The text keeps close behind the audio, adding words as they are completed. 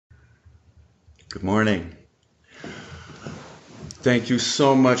Good morning. Thank you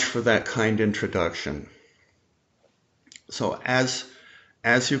so much for that kind introduction. So as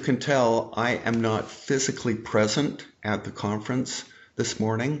you can tell, I am not physically present at the conference this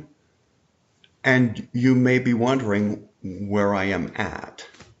morning, and you may be wondering where I am at.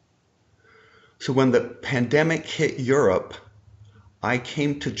 So when the pandemic hit Europe, I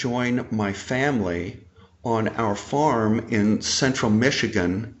came to join my family on our farm in central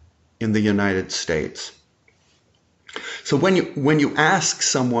Michigan in the United States. So when you ask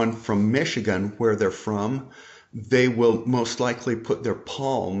someone from Michigan where they're from, they will most likely put their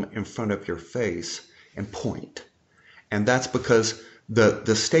palm in front of your face and point. And that's because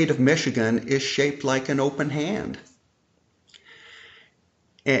the state of Michigan is shaped like an open hand.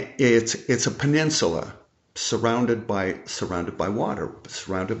 It's a peninsula surrounded by water,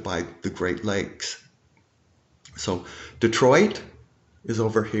 surrounded by the Great Lakes. So Detroit is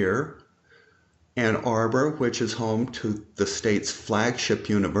over here. Ann Arbor, which is home to the state's flagship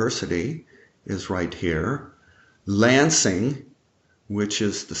university, is right here. Lansing, which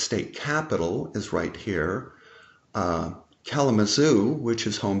is the state capital, is right here. Kalamazoo, which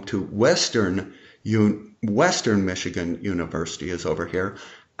is home to Western Michigan University, is over here.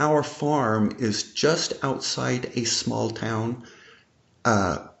 Our farm is just outside a small town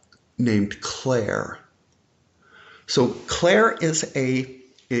named Clare. So Clare is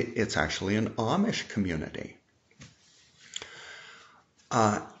it's actually an Amish community.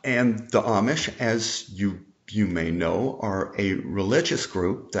 And the Amish, as you may know, are a religious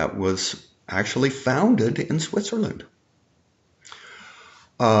group that was actually founded in Switzerland.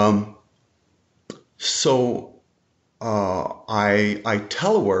 So I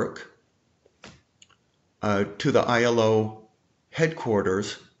telework to the ILO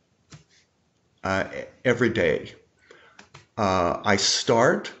headquarters every day. I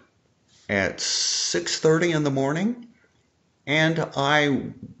start at 6:30 in the morning, and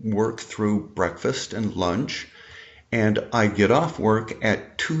I work through breakfast and lunch, and I get off work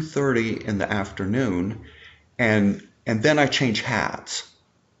at 2:30 in the afternoon, and then I change hats.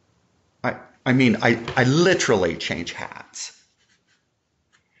 I literally change hats.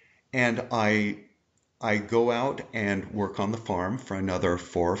 And I go out and work on the farm for another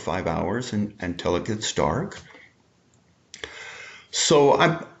 4 or 5 hours until it gets dark. So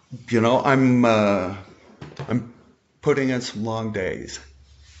I'm putting in some long days.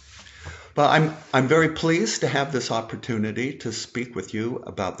 But I'm very pleased to have this opportunity to speak with you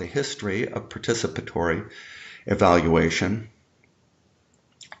about the history of participatory evaluation.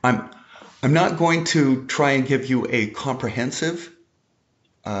 I'm not going to try and give you a comprehensive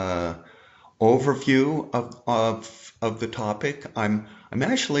overview of the topic. I'm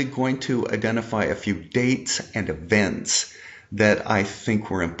actually going to identify a few dates and events that I think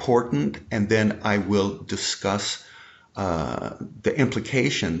were important, and then I will discuss the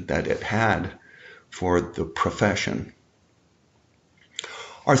implication that it had for the profession.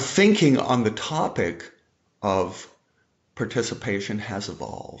 Our thinking on the topic of participation has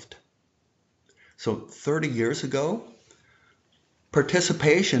evolved. So 30 years ago,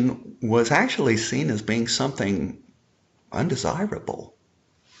 participation was actually seen as being something undesirable.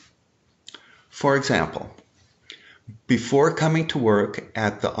 For example, before coming to work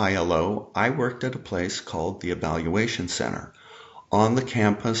at the ILO, I worked at a place called the Evaluation Center on the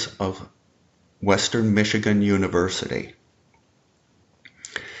campus of Western Michigan University.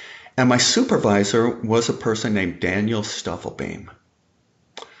 And my supervisor was a person named Daniel Stuffelbeam.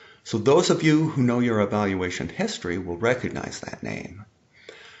 So those of you who know your evaluation history will recognize that name.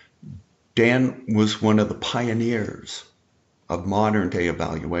 Dan was one of the pioneers of modern day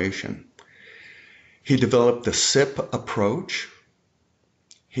evaluation. He developed the SIP approach.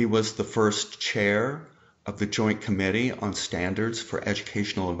 He was the first chair of the Joint Committee on Standards for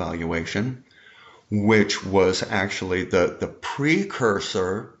Educational Evaluation, which was actually the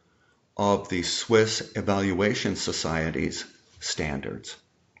precursor of the Swiss Evaluation Society's standards.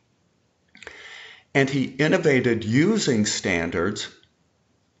 And he innovated using standards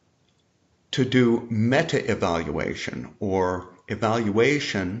to do meta-evaluation, or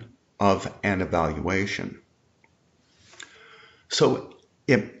evaluation of an evaluation. So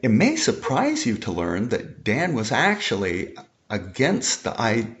it may surprise you to learn that Dan was actually against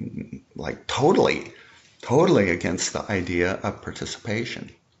totally against the idea of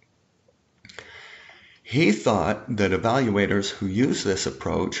participation. He thought that evaluators who use this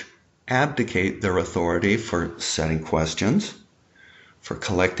approach abdicate their authority for setting questions, for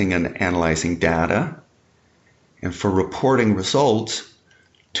collecting and analyzing data, and for reporting results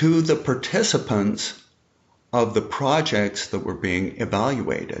to the participants of the projects that were being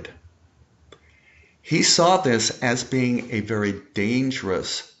evaluated. He saw this as being a very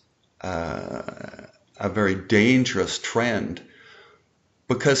dangerous trend,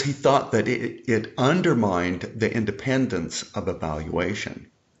 because he thought that it undermined the independence of evaluation.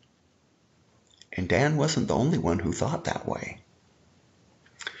 And Dan wasn't the only one who thought that way.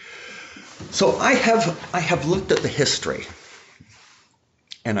 So I have looked at the history,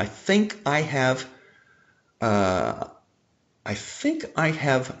 and I think I have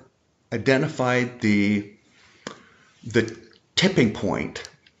identified the tipping point,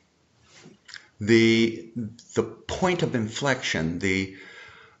 the point of inflection, the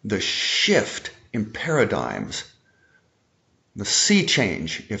shift in paradigms, the sea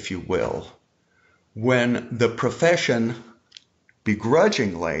change, if you will, when the profession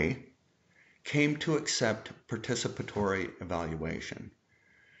begrudgingly came to accept participatory evaluation.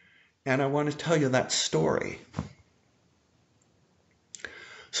 And I want to tell you that story.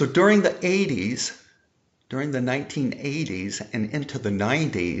 So during the 1980s and into the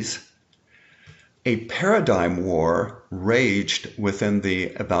 90s, a paradigm war raged within the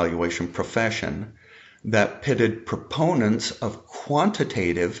evaluation profession that pitted proponents of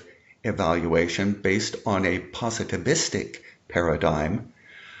quantitative evaluation based on a positivistic paradigm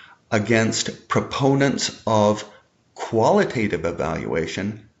against proponents of qualitative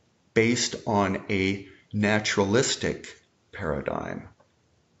evaluation based on a naturalistic paradigm.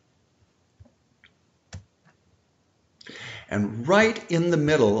 And right in the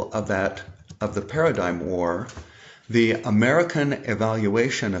middle of the paradigm war, the American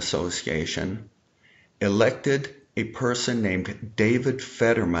Evaluation Association elected a person named David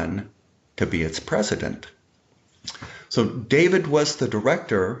Fetterman to be its president. So David was the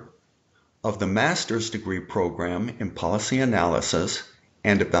director of the master's degree program in policy analysis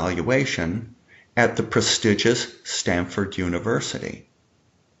and evaluation at the prestigious Stanford University.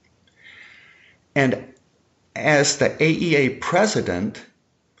 And as the AEA president,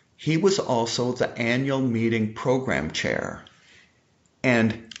 he was also the annual meeting program chair.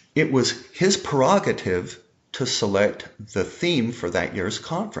 And it was his prerogative to select the theme for that year's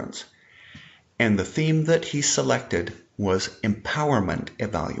conference. And the theme that he selected was empowerment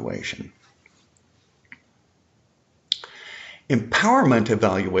evaluation. Empowerment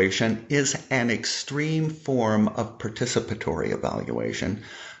evaluation is an extreme form of participatory evaluation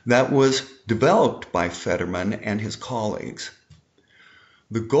that was developed by Fetterman and his colleagues.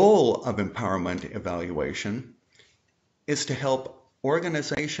 The goal of empowerment evaluation is to help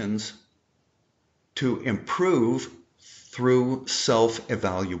organizations to improve through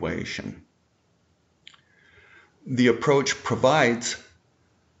self-evaluation. The approach provides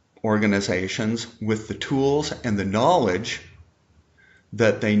organizations with the tools and the knowledge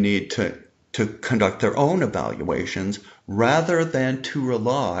that they need to conduct their own evaluations rather than to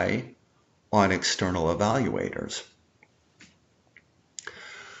rely on external evaluators.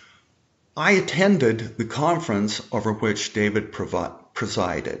 I attended the conference over which David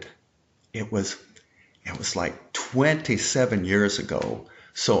presided. It was like 27 years ago,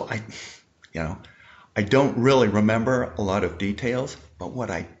 so I don't really remember a lot of details, but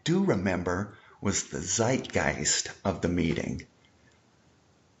what I do remember was the zeitgeist of the meeting.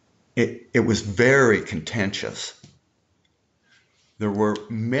 It was very contentious. There were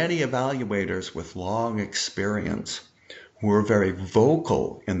many evaluators with long experience who were very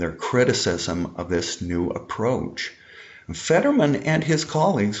vocal in their criticism of this new approach. And Fetterman and his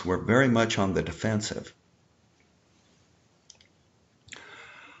colleagues were very much on the defensive.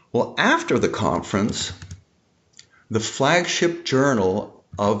 Well, after the conference, the flagship journal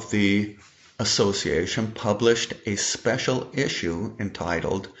of the association published a special issue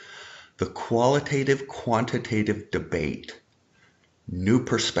entitled "The Qualitative-Quantitative Debate, New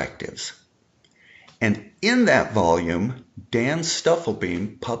Perspectives." And in that volume, Dan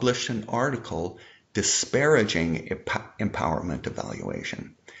Stufflebeam published an article disparaging empowerment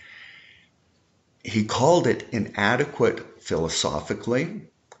evaluation. He called it inadequate philosophically,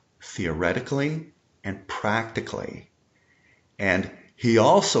 theoretically, and practically. And he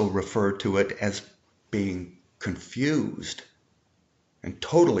also referred to it as being confused and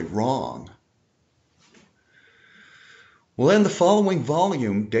totally wrong. Well, in the following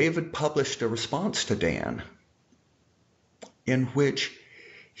volume, David published a response to Dan in which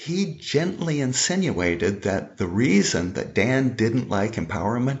he gently insinuated that the reason that Dan didn't like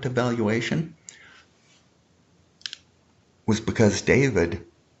empowerment evaluation was because David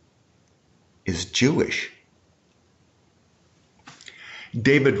is Jewish.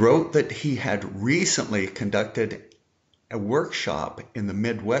 David wrote that he had recently conducted a workshop in the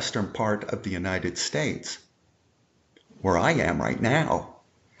Midwestern part of the United States, where I am right now.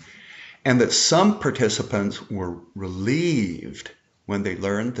 and that some participants were relieved when they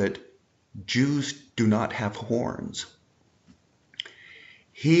learned that Jews do not have horns.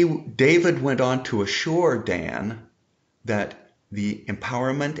 David went on to assure Dan that the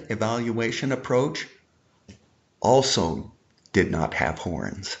empowerment evaluation approach also did not have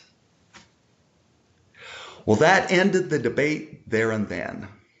horns. Well, that ended the debate there and then.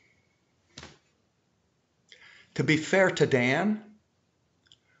 To be fair to Dan,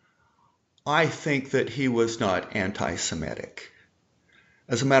 I think that he was not anti-Semitic.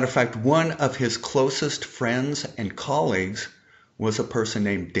 As a matter of fact, one of his closest friends and colleagues was a person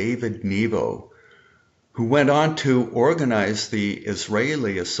named David Nevo, who went on to organize the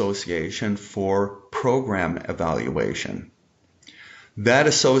Israeli Association for Program Evaluation. That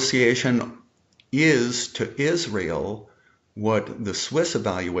association is to Israel what the Swiss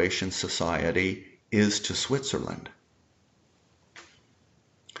Evaluation Society is to Switzerland.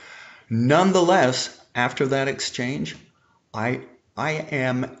 Nonetheless, after that exchange, I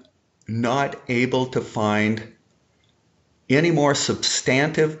am not able to find any more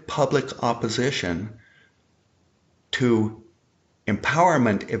substantive public opposition to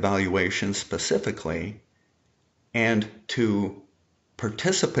empowerment evaluation specifically and to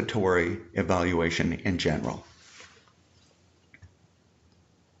participatory evaluation in general.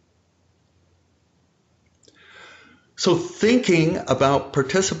 So thinking about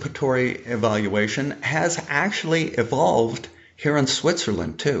participatory evaluation has actually evolved here in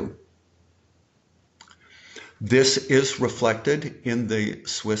Switzerland too. This is reflected in the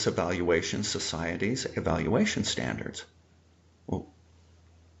Swiss Evaluation Society's evaluation standards. Well,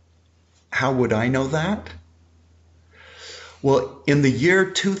 how would I know that? Well, in the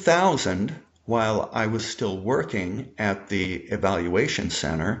year 2000, while I was still working at the Evaluation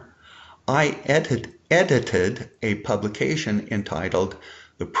Center, I edited a publication entitled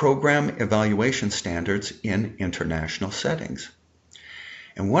The Program Evaluation Standards in International Settings.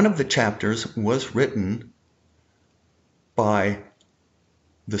 And one of the chapters was written by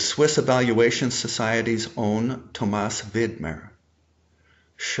the Swiss Evaluation Society's own Thomas Widmer,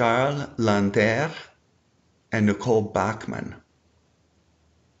 Charles Lander, and Nicole Bachmann.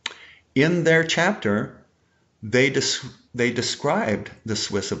 In their chapter, they described the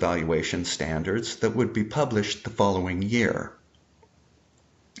Swiss evaluation standards that would be published the following year.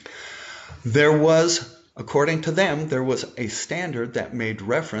 There was, according to them, there was a standard that made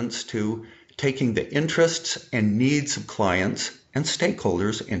reference to taking the interests and needs of clients and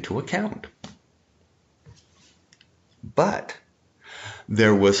stakeholders into account. But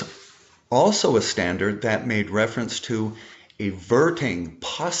there was also a standard that made reference to averting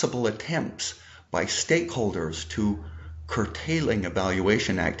possible attempts by stakeholders to curtailing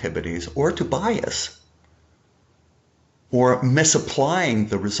evaluation activities or to bias or misapplying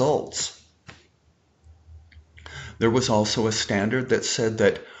the results. There was also a standard that said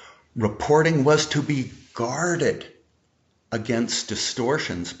that reporting was to be guarded against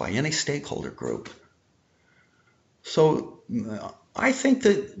distortions by any stakeholder group. So I think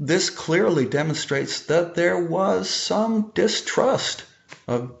that this clearly demonstrates that there was some distrust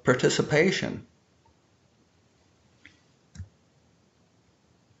of participation.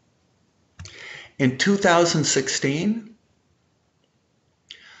 In 2016,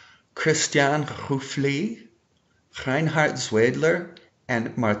 Christian Ruffly, Reinhard Zwedler,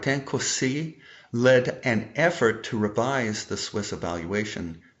 and Martin Cossy led an effort to revise the Swiss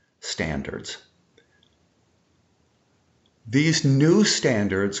evaluation standards. These new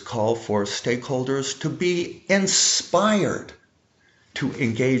standards call for stakeholders to be inspired to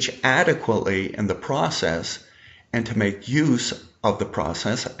engage adequately in the process and to make use of the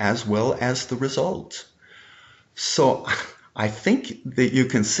process as well as the results. So I think that you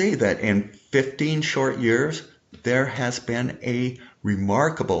can see that in 15 short years, there has been a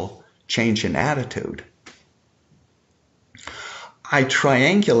remarkable change in attitude. I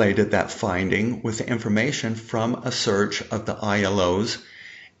triangulated that finding with information from a search of the ILO's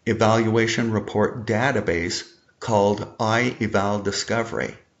evaluation report database called iEval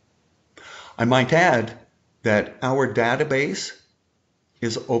Discovery. I might add that our database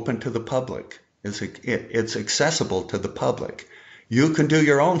is open to the public. It's accessible to the public. You can do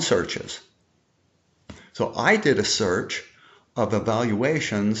your own searches. So I did a search of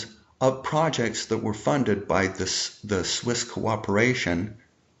evaluations of projects that were funded by the Swiss cooperation,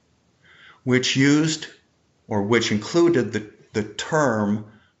 which used or which included the term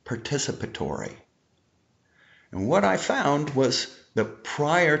participatory. And what I found was that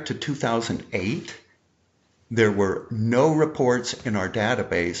prior to 2008, there were no reports in our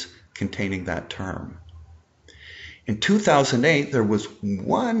database containing that term. In 2008, there was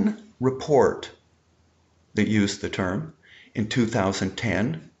one report that used the term. In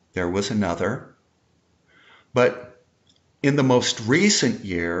 2010, there was another. But in the most recent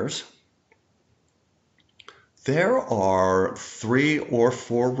years, there are 3 or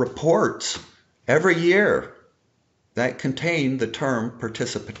 4 reports every year that contain the term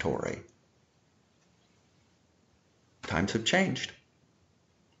participatory. Times have changed.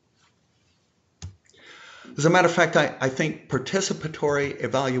 As a matter of fact, I think participatory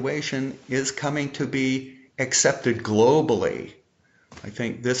evaluation is coming to be accepted globally. I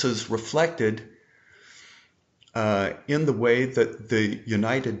think this is reflected in the way that the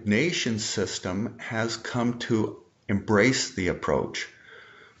United Nations system has come to embrace the approach.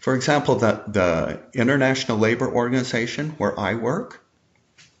 For example, the International Labor Organization, where I work,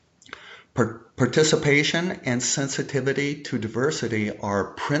 participation and sensitivity to diversity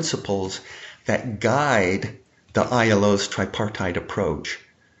are principles that guide the ILO's tripartite approach.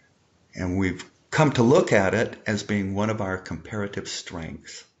 And we've come to look at it as being one of our comparative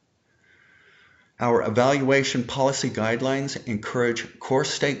strengths. Our evaluation policy guidelines encourage core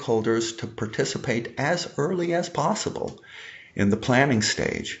stakeholders to participate as early as possible in the planning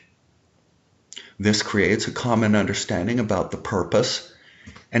stage. This creates a common understanding about the purpose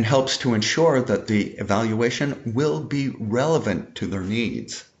and helps to ensure that the evaluation will be relevant to their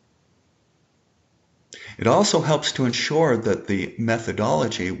needs. It also helps to ensure that the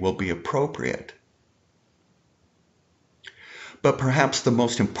methodology will be appropriate. But perhaps the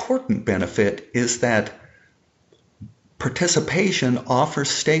most important benefit is that participation offers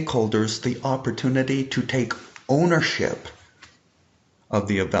stakeholders the opportunity to take ownership of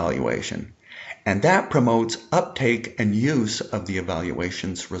the evaluation, and that promotes uptake and use of the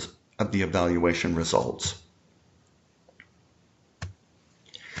evaluation results.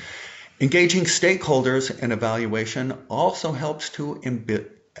 Engaging stakeholders in evaluation also helps to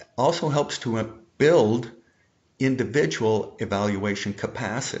build individual evaluation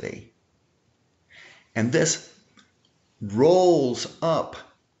capacity. And this rolls up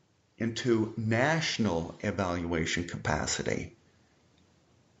into national evaluation capacity.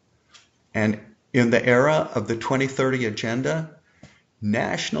 And in the era of the 2030 Agenda,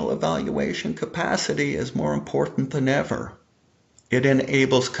 national evaluation capacity is more important than ever. It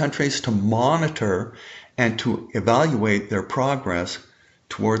enables countries to monitor and to evaluate their progress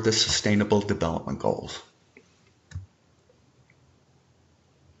toward the Sustainable Development Goals.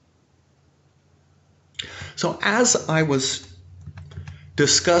 So as I was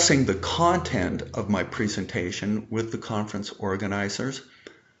discussing the content of my presentation with the conference organizers,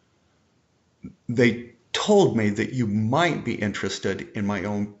 they told me that you might be interested in my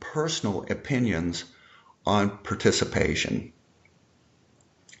own personal opinions on participation.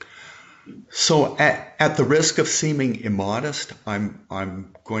 So at the risk of seeming immodest,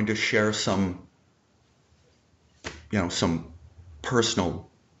 I'm going to share some personal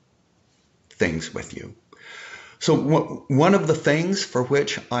things with you. So one of the things for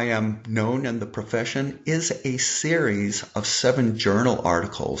which I am known in the profession is a series of 7 journal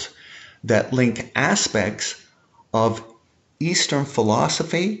articles that link aspects of Eastern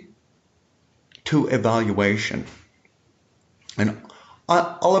philosophy to evaluation. And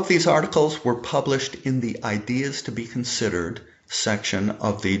all of these articles were published in the Ideas to be Considered section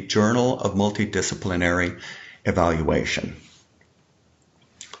of the Journal of Multidisciplinary Evaluation.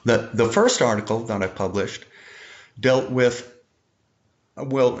 The first article that I published dealt with,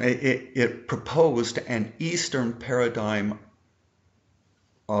 it proposed an Eastern paradigm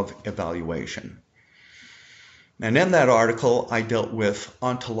of evaluation. And in that article, I dealt with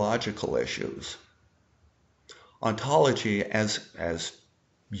ontological issues. Ontology, as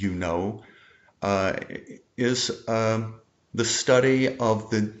you know, is the study of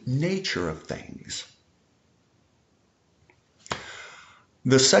the nature of things.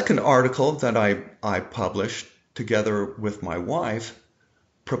 The second article that I published together with my wife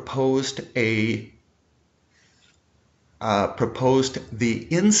proposed the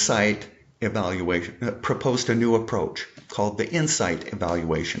insight evaluation, proposed a new approach called the insight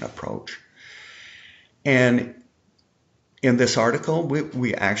evaluation approach. And in this article,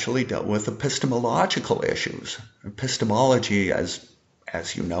 we actually dealt with epistemological issues. Epistemology, as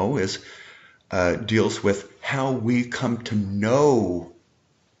you know, deals with how we come to know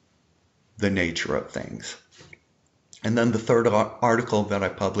the nature of things. And then the third article that I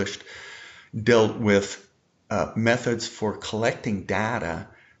published dealt with methods for collecting data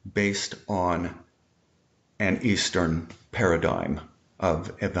based on an Eastern paradigm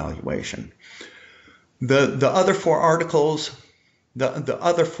of evaluation. The other 4 articles, the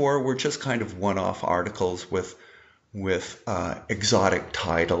other 4 were just kind of one-off articles with with exotic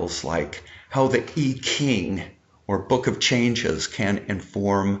titles like How the I Ching or Book of Changes Can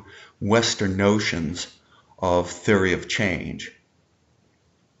Inform Western Notions of Theory of Change,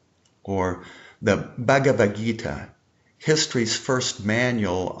 or the Bhagavad Gita, history's first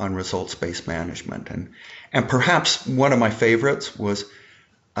manual on results-based management. And perhaps one of my favorites was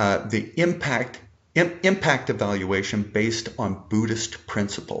the impact evaluation based on Buddhist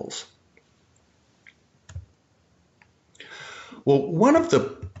principles. Well, one of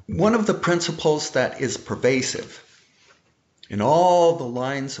the principles that is pervasive in all the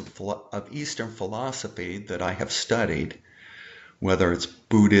lines of Eastern philosophy that I have studied, whether it's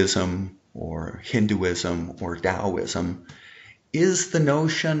Buddhism or Hinduism or Taoism, is the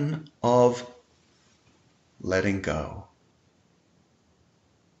notion of letting go.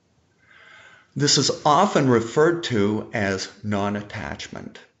 This is often referred to as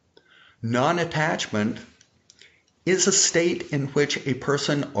non-attachment. Non-attachment is a state in which a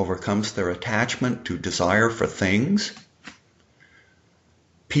person overcomes their attachment to desire for things,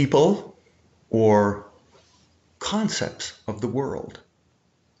 people, or concepts of the world.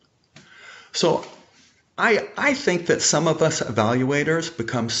 So I think that some of us evaluators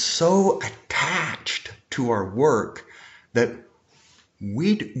become so attached to our work that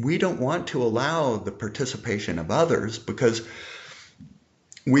we don't want to allow the participation of others because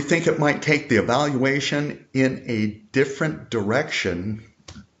we think it might take the evaluation in a different direction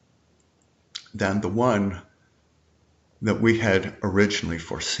than the one that we had originally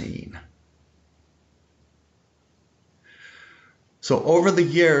foreseen. So over the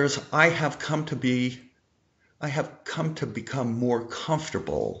years, I have come to become more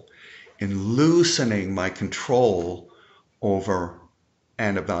comfortable in loosening my control over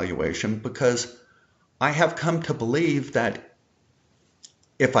an evaluation because I have come to believe that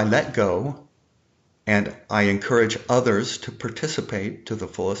if I let go and I encourage others to participate to the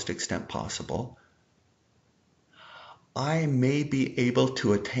fullest extent possible, I may be able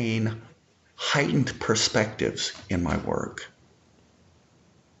to attain heightened perspectives in my work.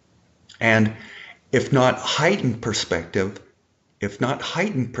 And if not heightened perspectives,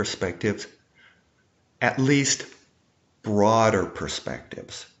 at least broader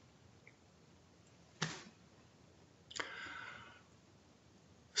perspectives.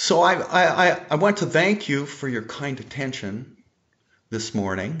 So I want to thank you for your kind attention this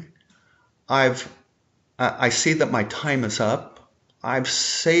morning. I see that my time is up. I've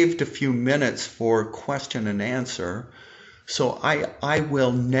saved a few minutes for question and answer. So I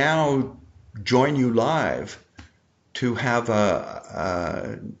will now join you live to have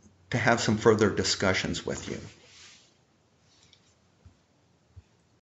some further discussions with you.